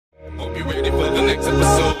Hope you're ready for the next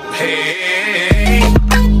episode. Hey.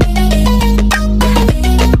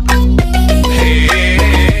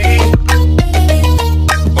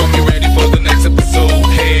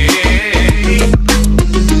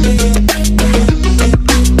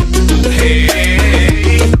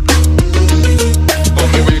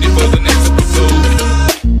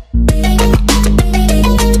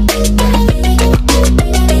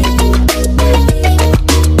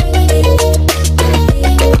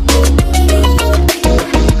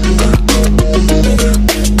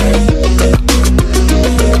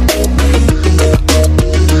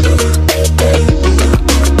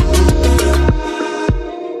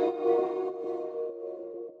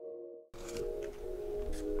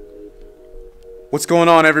 What's going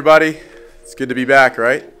on, everybody? It's good to be back,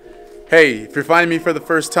 right? Hey, if you're finding me for the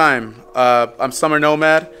first time, I'm Summer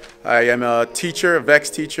Nomad. I am a teacher, a VEX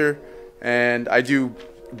teacher, and I do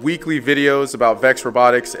weekly videos about VEX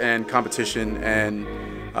Robotics and competition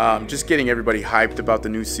and just getting everybody hyped about the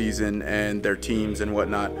new season and their teams and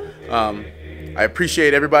whatnot. I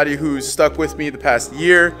appreciate everybody who's stuck with me the past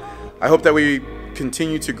year. I hope that we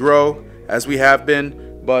continue to grow as we have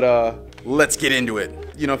been, but let's get into it.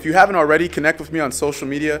 You know, if you haven't already, connect with me on social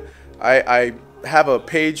media. I have a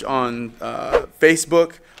page on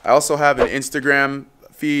Facebook. I also have an Instagram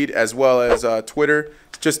feed as well as Twitter.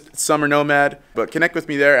 It's just Summer Nomad. But connect with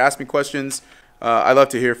me there. Ask me questions. I love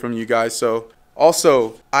to hear from you guys. So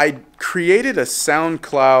also, I created a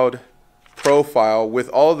SoundCloud profile with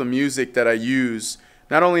all the music that I use,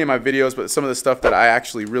 not only in my videos, but some of the stuff that I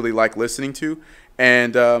actually really like listening to.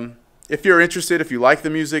 And if you're interested, if you like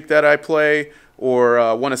the music that I play,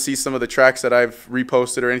 or want to see some of the tracks that I've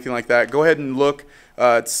reposted or anything like that, go ahead and look.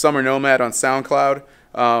 It's Summer Nomad on SoundCloud.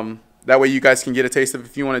 That way you guys can get a taste of it.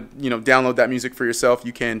 If you want to, download that music for yourself,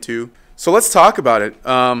 you can too. So let's talk about it.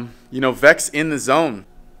 VEX in the zone.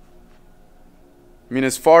 I mean,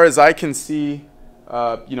 as far as I can see,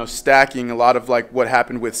 stacking a lot of like what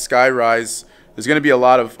happened with Skyrise, there's going to be a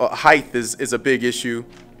lot of height is a big issue.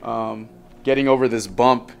 Getting over this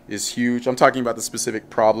bump is huge. I'm talking about the specific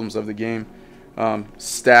problems of the game.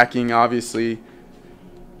 Stacking, obviously,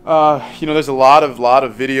 there's a lot of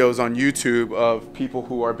videos on YouTube of people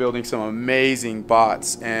who are building some amazing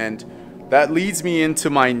bots, and that leads me into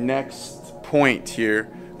my next point here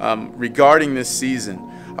regarding this season.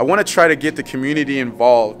 I want to try to get the community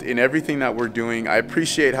involved in everything that we're doing. I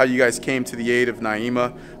appreciate how you guys came to the aid of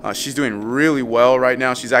Naima. She's doing really well right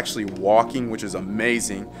now. She's actually walking, which is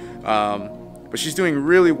amazing. But she's doing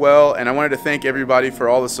really well, and I wanted to thank everybody for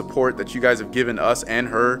all the support that you guys have given us and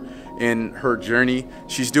her in her journey.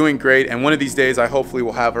 She's doing great, and one of these days I hopefully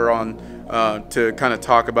will have her on to kind of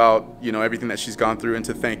talk about everything that she's gone through and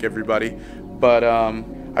to thank everybody. But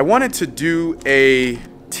I wanted to do a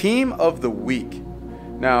team of the week.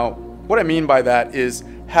 Now, what I mean by that is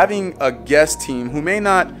having a guest team who may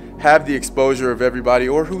not have the exposure of everybody,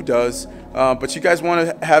 or who does, but you guys want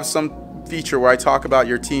to have some feature where I talk about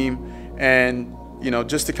your team, and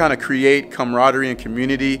just to kind of create camaraderie and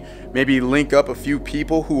community, maybe link up a few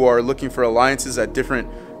people who are looking for alliances at different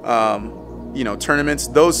tournaments,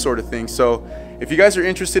 those sort of things. So if you guys are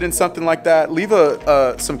interested in something like that, leave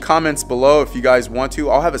some comments below if you guys want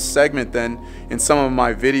to. I'll have a segment then in some of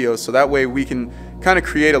my videos, so that way we can kind of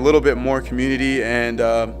create a little bit more community, and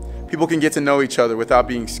people can get to know each other without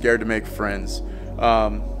being scared to make friends.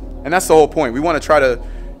 And that's the whole point. We want to try to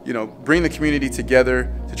bring the community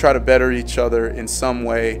together to try to better each other in some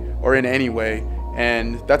way or in any way,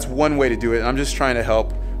 and that's one way to do it. And I'm just trying to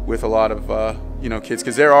help with a lot of kids,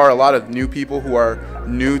 because there are a lot of new people who are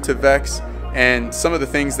new to VEX, and some of the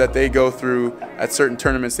things that they go through at certain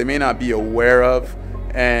tournaments they may not be aware of,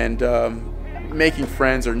 and making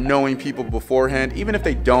friends or knowing people beforehand, even if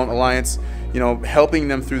they don't alliance, helping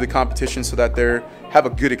them through the competition so that they have a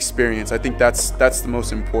good experience. I think that's the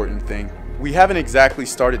most important thing. We haven't exactly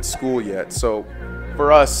started school yet, so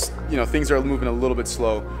for us, things are moving a little bit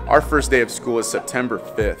slow. Our first day of school is September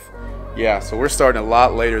 5th. Yeah, so we're starting a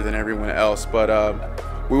lot later than everyone else, but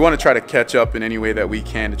we want to try to catch up in any way that we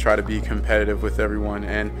can to try to be competitive with everyone.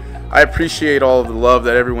 And I appreciate all of the love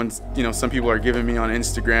that everyone's, some people are giving me on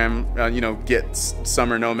Instagram, get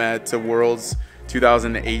Summer Nomad to Worlds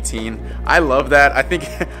 2018. I love that. I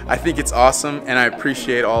think it's awesome, and I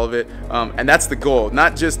appreciate all of it. And that's the goal.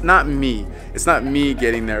 Not me. It's not me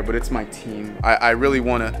getting there, but it's my team. I really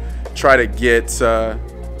want to try to get the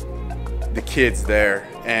kids there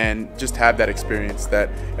and just have that experience that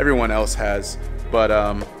everyone else has. But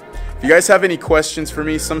if you guys have any questions for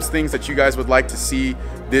me, some things that you guys would like to see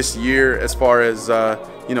this year as far as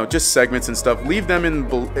you know, just segments and stuff, leave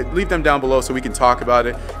them down below so we can talk about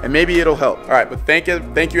it, and maybe it'll help. All right, but thank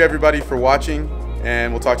you everybody for watching,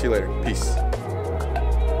 and we'll talk to you later. Peace.